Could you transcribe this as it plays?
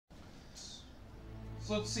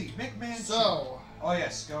So let's see. McMansion. So. Oh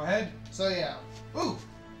yes, go ahead. So yeah. Ooh.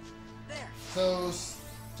 There. So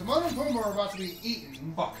Timon and Pumbaa are about to be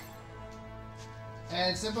eaten. Fuck.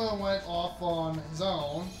 And Simba went off on his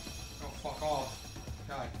own. Oh, fuck off.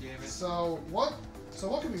 God damn it. So what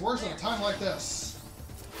could be worse at a time like this?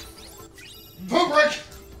 Boom break!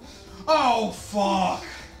 Oh, fuck!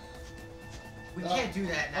 We can't do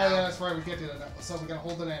that now. Oh yeah, that's right, we can't do that now. So we're gonna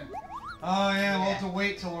hold it in. Oh yeah, we'll have to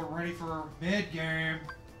wait till we're ready for mid-game.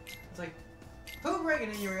 It's like, boom break,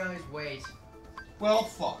 and then you realize, wait. Well,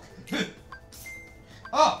 fuck.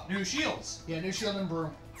 Oh, new shields. Yeah, new shield and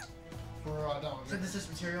broom. For Donald. Synthesis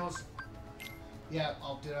materials. Yeah,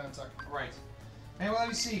 I'll do that in a second. Right. And let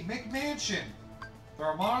me see. McMansion. There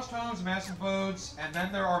are monostones, massive abodes, and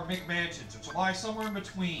then there are McMansions, which lie somewhere in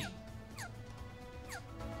between.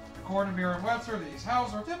 According to Merriam-Webster, these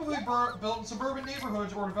houses are typically built in suburban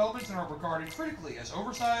neighborhoods or developments and are regarded critically as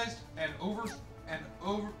oversized and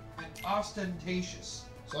ostentatious.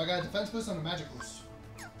 So I got a defense boost and a magic boost.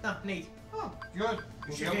 Oh, neat. Oh, good.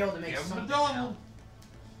 We should be able to make give them something a Donald.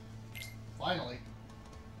 Finally.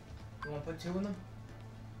 You want to put 2 in them?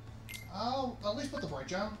 I'll at least put the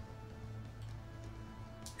breakdown.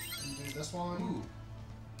 And do this one. Ooh.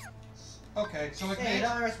 Okay, so Hey,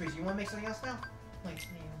 another recipes. You want to make something else now? Like,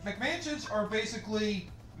 McMansions are basically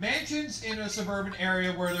mansions in a suburban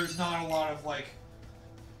area where there's not a lot of, like,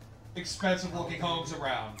 expensive-looking homes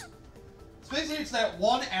around. So basically, it's that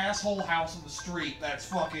one asshole house on the street that's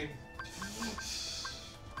fucking...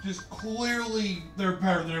 just clearly, they're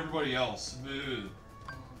better than everybody else. Ugh.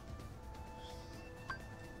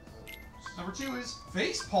 Number 2 is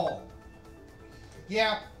facepalm.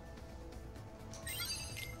 Yeah.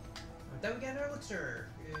 Then we got an elixir.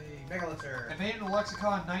 Mega elixir. And made in the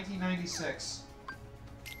lexicon in 1996.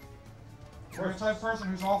 If you're the type of person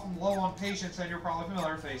who's often low on patience, then you're probably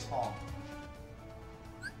familiar with facepalm.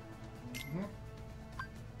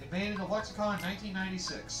 It made it in the lexicon in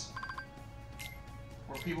 1996.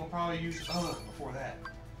 Where people probably used before that.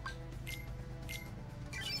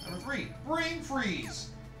 Number 3, brain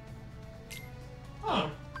freeze. Huh.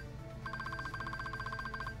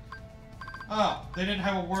 Oh, they didn't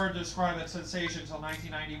have a word to describe that sensation until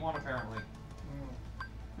 1991, apparently.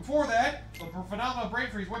 Before that, the phenomenon of brain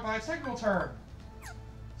freeze went by its technical term.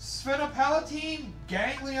 Sphenopalatine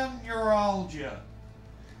ganglion neuralgia.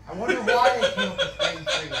 I wonder why they came up with brain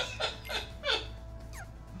freeze.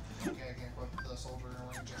 Okay, I can't put the soldier in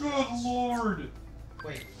range. Good lord.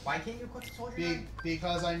 Wait, why can't you equip the soldier?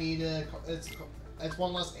 Because I need a... It's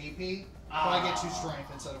 1 less AP, but I get 2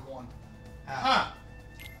 strength instead of 1. Huh.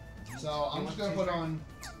 So I'm just gonna put on...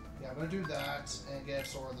 Yeah, I'm gonna do that and get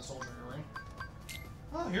sort of the soldier ring.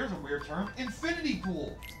 Oh, here's a weird term. Infinity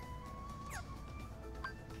pool.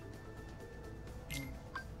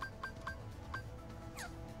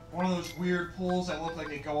 One of those weird pools that look like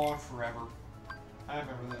they go on forever. I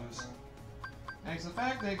remember those. Thanks to the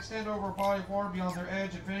fact they extend over a body of water beyond their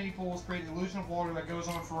edge, infinity pools create the illusion of water that goes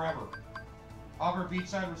on forever. Popular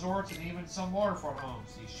beachside resorts and even some waterfront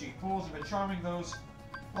homes. These cheap pools have been charming those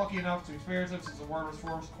lucky enough to experience them since the word was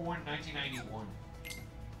first coined in 1991.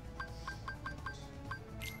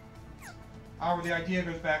 However, the idea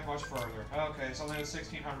goes back much further. Okay, something in the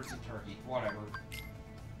 1600s in Turkey. Whatever.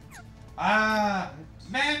 Ah,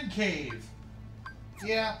 man cave.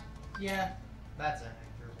 Yeah. Yeah, that's an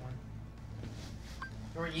accurate one.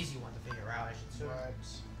 Or an easy one to figure out, I should say. Right.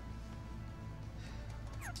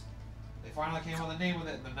 They finally came up with the name of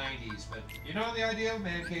it in the 90s, but you know the idea of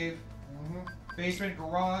man cave? Basement,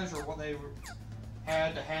 garage, or what they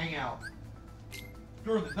had to hang out.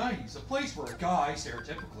 During the 90s, a place where a guy,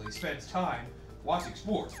 stereotypically, spends time watching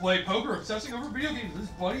sports, playing poker, obsessing over video games with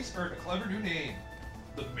his buddies earned a clever new name.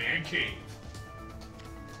 The Man Cave.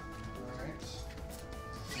 Alright.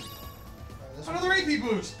 Another AP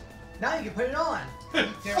boost! Now you can put it on!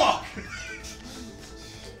 Fuck!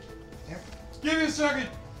 Yep. Give me a second!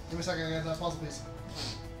 Give me a second, I got that puzzle piece.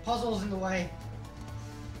 Puzzle's in the way.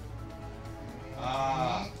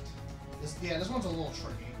 This one's a little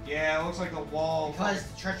tricky. Yeah, it looks like the wall Because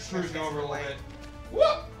the church screws over a little bit.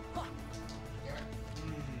 Whoop!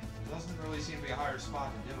 Doesn't really seem to be a higher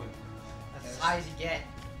spot to do it. That's as high as you get.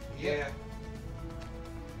 Yeah.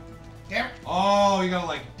 Damn it! Oh, you gotta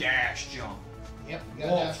like dash jump. Yep, you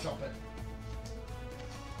gotta dash jump it.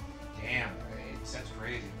 Damn. Right. That's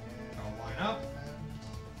crazy. Gotta line up.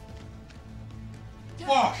 And...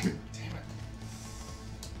 Fuck! Damn it.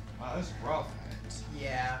 Wow, this is rough.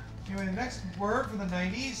 Yeah. Anyway, the next word for the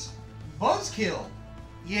 90s, buzzkill.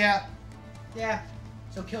 Yeah. Yeah.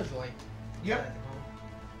 So Killjoy. Yep.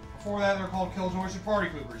 Before that, they're called killjoys and party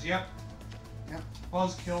poopers. Yep. Yep.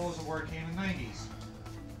 Buzzkill was a word that came in the 90s.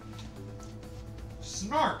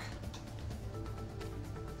 Snark.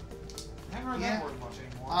 I haven't heard Yeah. that word much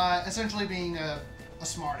anymore. Essentially being a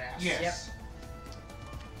smart ass. Yes. Yep.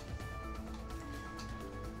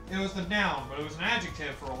 It was the noun, but it was an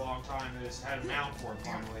adjective for a long time. It just had a noun for it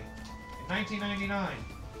finally. In 1999.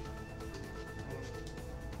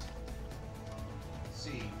 Let's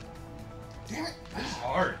see. Damn it. This is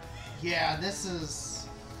hard. Yeah, this is...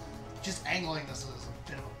 Just angling this is a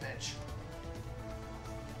bit of a bitch.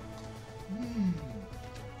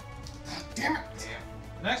 Damn it. Damn.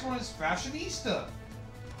 The next one is fashionista.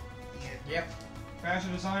 Yeah. Yep.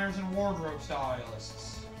 Fashion designers and wardrobe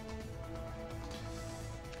stylists.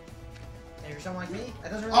 And you're someone like me?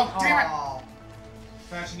 That doesn't really. Oh, damn it! Oh.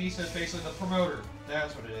 Fashionista is basically the promoter.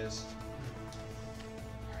 That's what it is.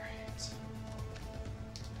 Alright.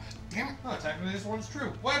 Damn it. Oh, technically this one's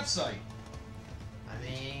true. Website. I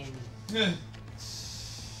mean, Ugh.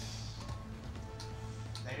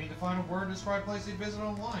 They need to find a word to describe a place they visit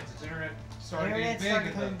online. Since internet started internet getting started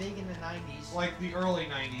big becoming in big in the 90s. like the early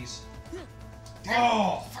 90s. Damn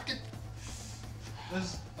Oh! it. Fucking...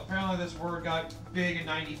 Apparently this word got big in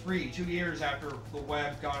 93, 2 years after the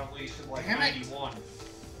web got unleashed in like Damn it. 91.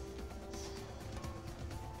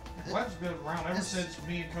 The web's been around ever since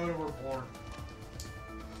me and Coda were born.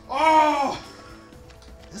 Oh!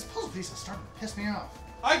 This puzzle piece is starting to piss me off.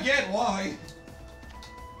 I get why.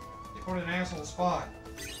 They put it in an asshole spot.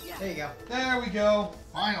 There you go. There we go.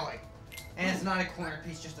 Finally. And it's not a corner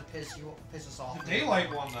piece just to piss us off. The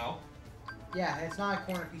daylight one though. Yeah, it's not a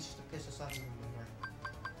corner piece just to piss us off even more.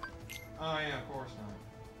 Oh yeah, of course not.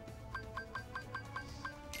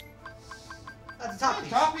 That's the top piece.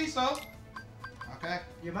 Top piece though. Okay.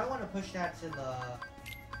 You might want to push that to the.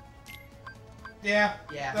 Yeah.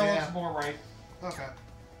 Yeah. That Yeah. looks more right. Okay.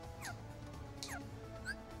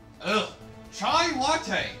 Ugh. Chai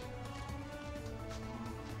latte.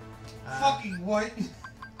 Fucking what?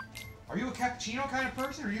 Are you a cappuccino kind of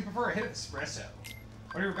person, or do you prefer a hit of espresso?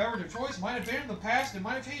 Whatever beverage of choice might have been in the past, it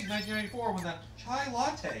might have changed in 1994 when the chai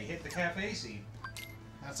latte hit the cafe scene.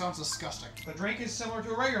 That sounds disgusting. The drink is similar to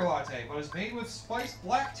a regular latte, but is made with spiced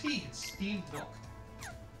black tea and steamed milk.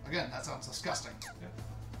 Again, that sounds disgusting.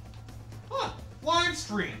 Huh. Live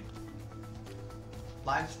stream.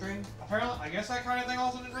 Live stream? Apparently, I guess that kind of thing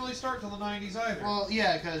also didn't really start till the 90s either. Well,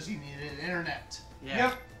 yeah, because you needed internet.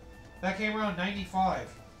 Yep. That came around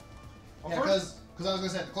 95. Well, Yeah, first- because I was gonna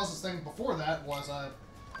say the closest thing before that was a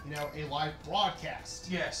live broadcast.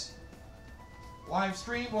 Yes. Live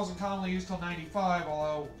stream wasn't commonly used till 95,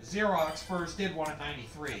 although Xerox first did one in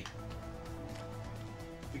 93.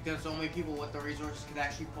 Because only people with the resources could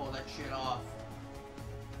actually pull that shit off.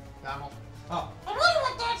 Donald. Oh. I wonder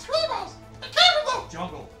what that scream was! The camera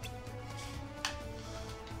jungle!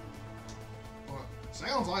 Well,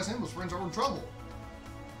 sounds like Simba's friends are in trouble.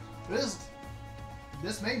 This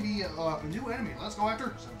may be a new enemy. Let's go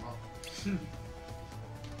after Simba.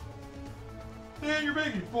 Man, you're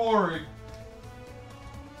making it boring.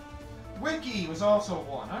 Wiki was also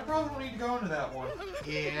one. I probably don't need to go into that one.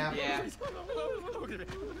 Yeah. Yeah.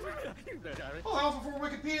 Oh, that was before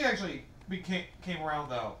Wikipedia actually came around,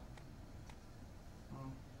 though.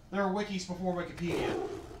 There were wikis before Wikipedia.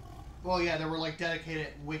 Well, yeah, there were like dedicated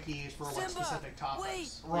wikis for like Simba, specific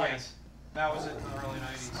topics. Right. Yes. That was it in the early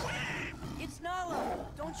 90s. It's Nala.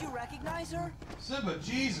 Don't you recognize her? Simba,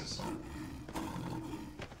 Jesus.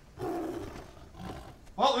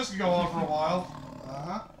 Well, this could go on for a while.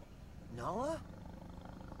 Uh-huh. Nala?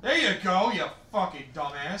 There you go, you fucking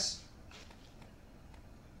dumbass.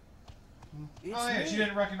 It's Oh yeah, me, she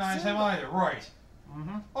didn't recognize him Simba. either, right.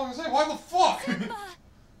 Mm-hmm. I was gonna say, why the fuck? Simba!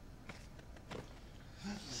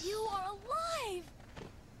 You are alive!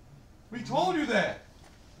 We told you that.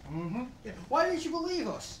 Mm-hmm. Yeah. Why didn't you believe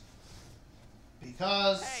us?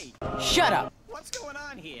 Because... Hey, Shut up! what's going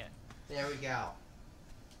on here? There we go.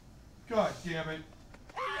 God damn it.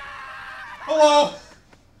 Hello!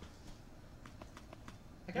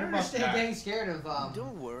 I can You must understand die. getting scared of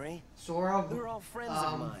Don't worry. Sora. They're all friends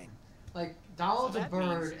of mine. Like Donald's So a that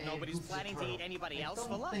bird means and nobody's Goofy's a planning to crow. eat anybody I else don't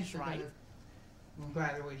for think lunch, they're right? gonna go out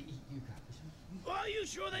of their way to eat you guys. Are you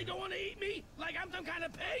sure they don't want to eat me? Like I'm some kind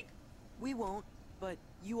of pig? We won't, but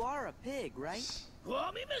you are a pig, right?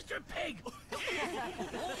 Call me Mr. Pig!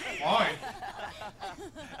 Why?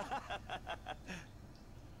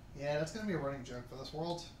 Yeah, that's gonna be a running joke for this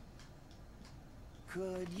world.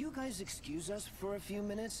 Could you guys excuse us for a few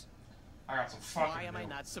minutes? I got some fucking Why am I new.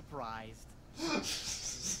 not surprised?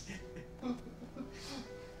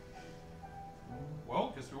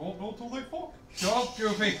 Well, guess we won't know till they fuck. Shut up,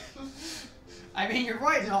 Goofy. I mean, you're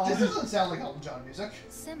right, This Donald. doesn't sound like Elton John music.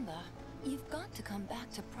 Simba, You've got to come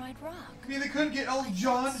back to Pride Rock. I mean, they couldn't get Elton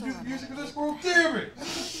John to do the music of this world? Damn it! You're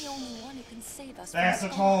the only one who can save us That's a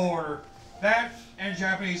from tall order. That and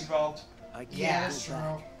Japanese developed. I can't Yeah, go That's true.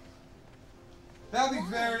 back. That'd be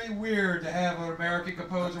very weird to have an American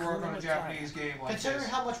composer work on a Japanese game like Considering this.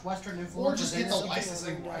 how much Western Or influence just is in get the this.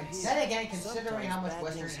 licensing rights. Then again, considering how much Sometimes bad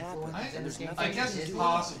Western things happen. influence is in this game, I guess it's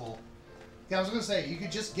possible. Yeah, I was gonna say, you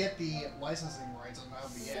could just get the licensing rights and that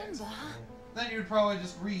would be it. Simba. Then you'd probably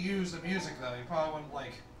just reuse the music, though. You probably wouldn't,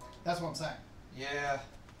 like... That's what I'm saying. Yeah.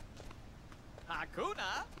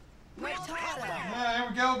 Hakuna. Matata! Yeah, there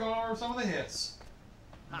we go. Going over some of the hits.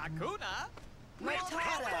 Hakuna.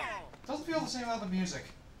 Matata! Doesn't feel the same about the music.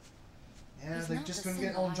 Yeah, He's they not just the couldn't get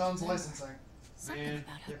Simba Elton I John's remember. licensing. Something Man.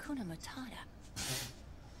 about Hakuna Matata. It's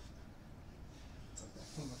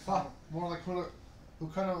like that. More like who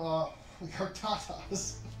kind of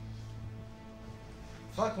tatas.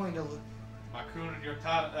 Fuck going to Hakuna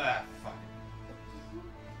Matata. Ah, fuck.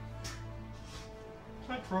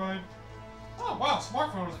 I tried. Oh, wow.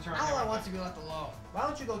 Smartphone was a turn. Owlette wants to be left alone. Why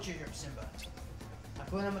don't you go cheer up Simba?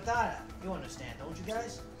 Hakuna Matata. You understand, don't you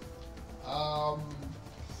guys? I don't know.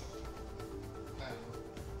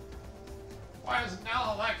 Why does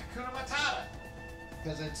Nala like Hakuna Matata?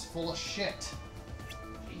 Because it's full of shit.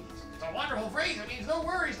 It's a wonderful phrase. It means no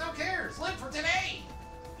worries, no cares. Live for today.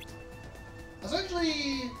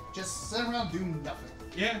 Essentially, just sit around doing nothing.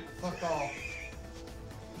 Yeah. Fuck all.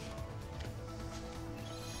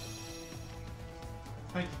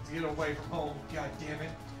 I need to get away from home. God damn it.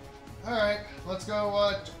 Alright, let's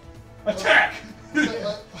go, Attack!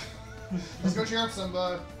 let's go cheer up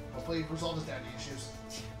Simba. Hopefully resolve his daddy issues.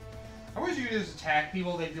 I wish you could just attack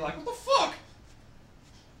people. They'd be like, what the fuck?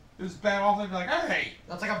 Just bat off and be like, hey.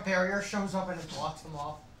 That's like a barrier shows up and it blocks them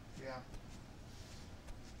off. Yeah.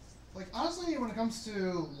 Like, honestly, when it comes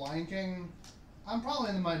to Lion King, I'm probably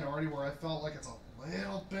in the minority where I felt like it's a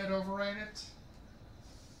little bit overrated.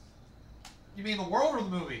 You mean the world or the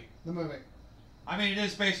movie? The movie. I mean, it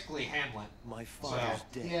is basically Hamlet. My father's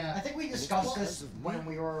dead. Yeah. I think we And it's discussed because this of me. when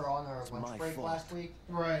we were on our It's lunch my break fault. last week.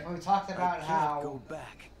 Right. When we talked I about can't how go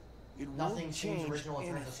back. It nothing won't seems change original in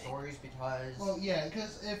terms of anything. stories because Well, yeah,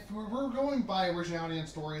 because if we were going by originality in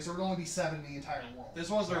stories, there would only be 7 in the entire world. This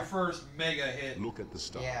was their first mega hit. Look at the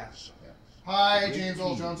stars. Yeah. Hi, The great James Earl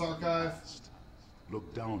king Jones of the Archive. past.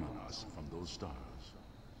 Look down on us from those stars.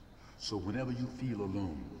 So whenever you feel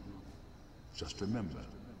alone, just remember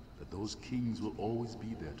that those kings will always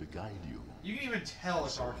be there to guide you. You can even tell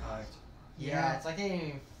it's archived. yeah, it's like they didn't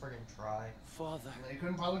even friggin' try. Father, They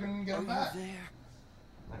probably couldn't get are him you back. there?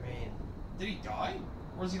 I mean, Did he die?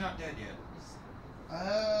 Or is he not dead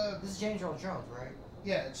yet? this is James Earl Jones, right?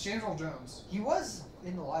 Yeah, it's James Earl Jones. He was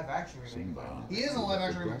in the live action remake. Simba, but- He is in a live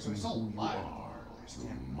action remake, so he's still who you alive. are, At least. you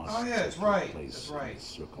must Oh, yeah, that's take your right. place That's in right. the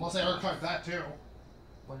circle Unless of they life. archived that too.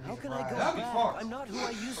 Wouldn't be How can I go surprised. That'd be back? fucked. I'm not who I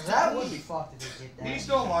used to That be. would be fucked if they did that. He's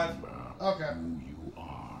still alive. Remember Okay. who you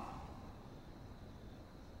are.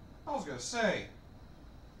 I was gonna say.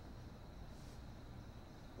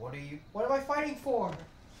 What am I fighting for?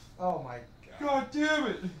 Oh my god. God damn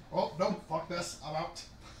it! Oh, no, fuck this. I'm out.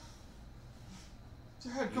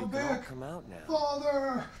 Dad, You come can all back! come out now.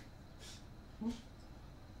 Father! No!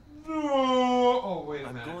 Oh, wait a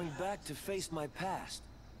I'm minute. going back to face my past.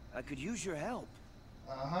 I could use your help.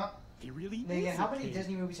 Uh-huh. He really Megan, is how a many pig.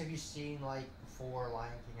 Disney movies have you seen, like, before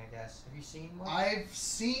Lion King, I guess? Have you seen one? I've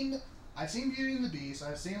seen Beauty and the Beast,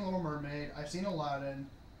 I've seen Little Mermaid, I've seen Aladdin.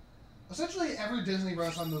 Essentially every Disney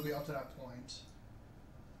Renaissance movie up to that point.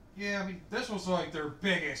 Yeah, I mean, this was like their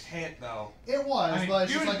biggest hit, though. It was, I mean, but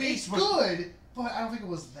it's Beauty just and like, the it's Beast was- good, but I don't think it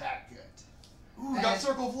was that good. Ooh, we got And-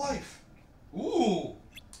 Circle of Life. Ooh!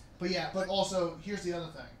 But yeah, but also, here's the other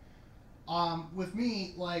thing. With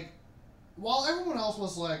me, like, while everyone else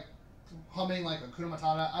was, like, humming, like, Hakuna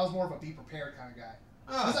Matata, I was more of a be prepared kind of guy.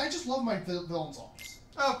 Because Ah, I just love my villain songs.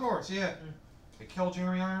 of course, yeah. It killed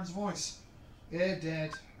Jeremy Irons' voice. It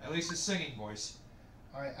did. At least his singing voice.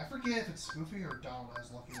 Alright, I forget if it's Goofy or Donald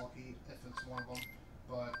as Lucky, if it's one of them.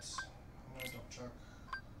 But, I'm gonna double check.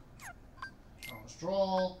 Donald's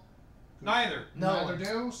draw. Neither. No. Neither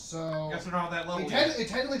do, so... Guess we're not on that level It, yet. it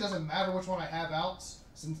technically doesn't matter which one I have out.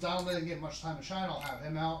 Since Donald didn't get much time to shine, I'll have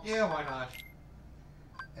him out. Yeah, why not?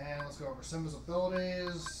 And let's go over Simba's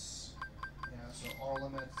abilities. Yeah, so R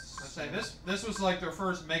limits. Let's say this was like their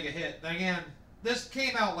first mega hit. Then again, this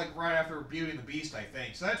came out like right after Beauty and the Beast, I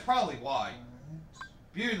think. So that's probably why.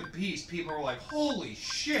 Beauty and the Beast, people were like, holy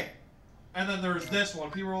shit! And then there's this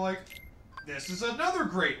one, people were like, this is another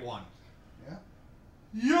great one. Yeah.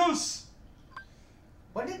 Yes!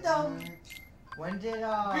 When did, Beauty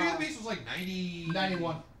and the Beast was like 90...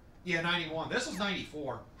 91. Yeah, 91. This was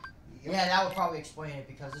 94. Yep. Yeah, that would probably explain it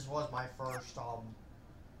because this was my first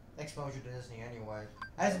exposure to Disney anyway.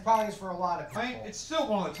 As it probably is for a lot of people. I mean, it's still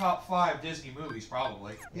one of the top 5 Disney movies,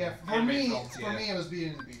 probably. Yeah, for Animated me, films, yeah. it was Beauty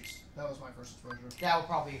and the Beast. That was my first exposure. That would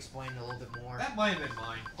probably explain it a little bit more. That might have been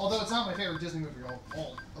mine. Although it's not my favorite Disney movie of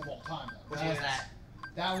all time, though. Which was that?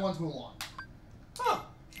 That one's Mulan. Huh.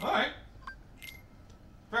 Alright.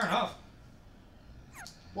 Fair enough.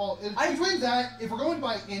 Well, between that, if we're going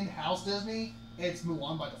by in-house Disney, it's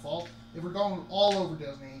Mulan by default. If we're going all over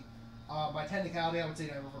Disney, by technicality, I would say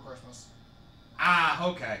Nightmare Before Christmas. Ah,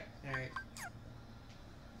 okay. Alright.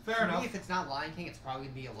 Fair For enough. me, if it's not Lion King, it's probably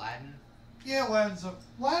going to be Aladdin. Yeah, Aladdin's a...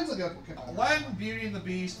 Lions a good one. Aladdin, Beauty and the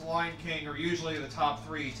Beast, Lion King are usually the top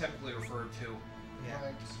 3 typically referred to. Yeah.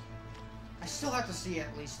 Right. I still have to see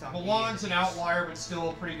at least on Mulan's an outlier, but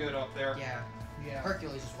still pretty good up there. Yeah. Yeah.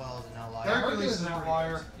 Hercules as well is an outlier. Hercules is an Hercules is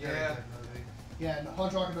outlier. Very Yeah. good movie. Yeah, and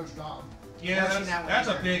Hunter Rock and Notre Dame. Yeah, I've seen that one that's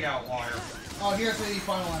a either. big outlier. Oh, here's the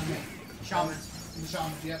final enemy. Shamans. The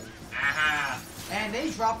Shamans, yep. Aha! And they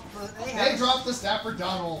dropped... They dropped the Stafford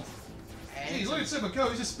Donald. And Jeez, look at Simba go,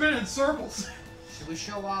 he's just spinning in circles. should we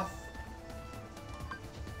show off...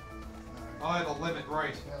 I have a limit,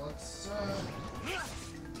 right. Yeah, let's,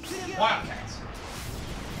 Wildcats.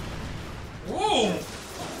 Whoa!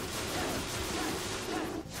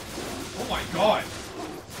 Oh my god.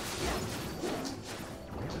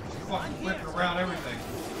 Fucking flipping around everything.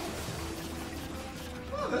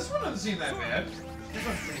 Oh, this one doesn't seem that bad. This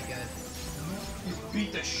one's pretty good. He's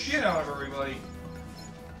beat the shit out of everybody.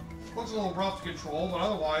 Looks a little rough to control, but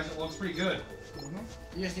otherwise it looks pretty good.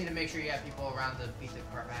 You just need to make sure you have people around to beat the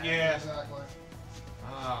crap out of it. Yeah. exactly.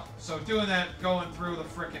 So doing that, going through the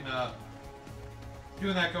frickin'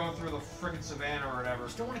 savannah or whatever. You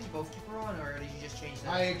still want to keep both keeper on, or did you just change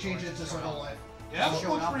that? I changed it to Circle Life. Yeah, that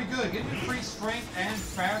Show looks up. pretty good. Getting increased strength and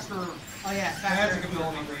faster Oh yeah, magic faster.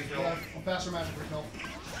 ability refill. Yeah, a faster magic refill.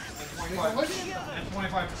 And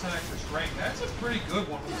 25% extra strength. That's a pretty good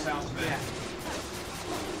one from the sounds of it. Yeah.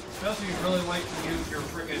 Especially if you really like to use your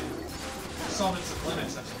frickin' summons and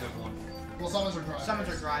limits, that's a good one. Well, summons are dry. Summons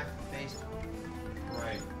are drive based.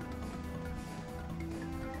 Right.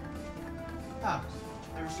 Oh,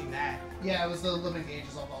 never seen that. Yeah, it was the limit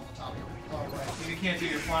gauges up on the top. Oh, right. If you can't do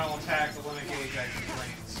your final attack, the limit gauge actually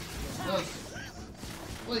drains. Yes, it does.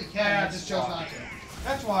 Well, you can, Yeah, I just chose not to.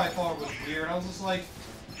 That's why I thought it was weird. I was just like,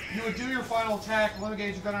 you would do your final attack, the limit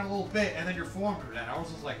gauge would go down a little bit, and then your form would down. I was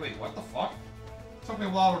just like, wait, what the fuck? It took me a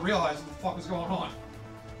while to realize what the fuck was going on.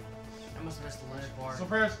 I must have missed the limit bar. So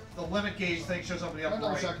perhaps the limit gauge thing shows up in the I'm upper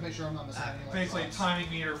double right. check to make sure I'm not missing any. Like, Basically, a drops. timing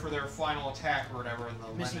meter for their final attack or whatever in the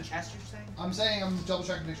Missing limit. chest, you're saying? I'm saying I'm double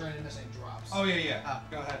checking to make sure I didn't miss any drops. Oh, yeah, yeah. Oh.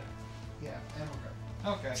 Go ahead. Yeah, and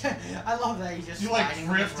we're good. Okay. I love that you just You like sliding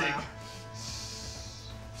on the drifting. ground.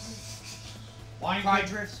 Lion Pride King,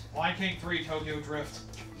 drift. Lion King 3 Tokyo Drift.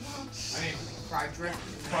 I mean, Pride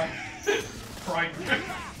drift. Pride Drift.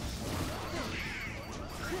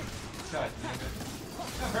 God damn it.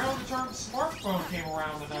 Yeah, apparently the term smartphone came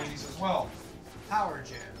around in the 90s as well. Power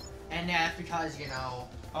gym. And that's because, you know,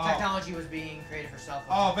 Oh. technology was being created for cell phones.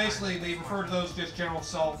 Oh, basically they refer to those just general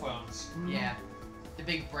cell phones. Yeah. The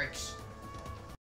big bricks.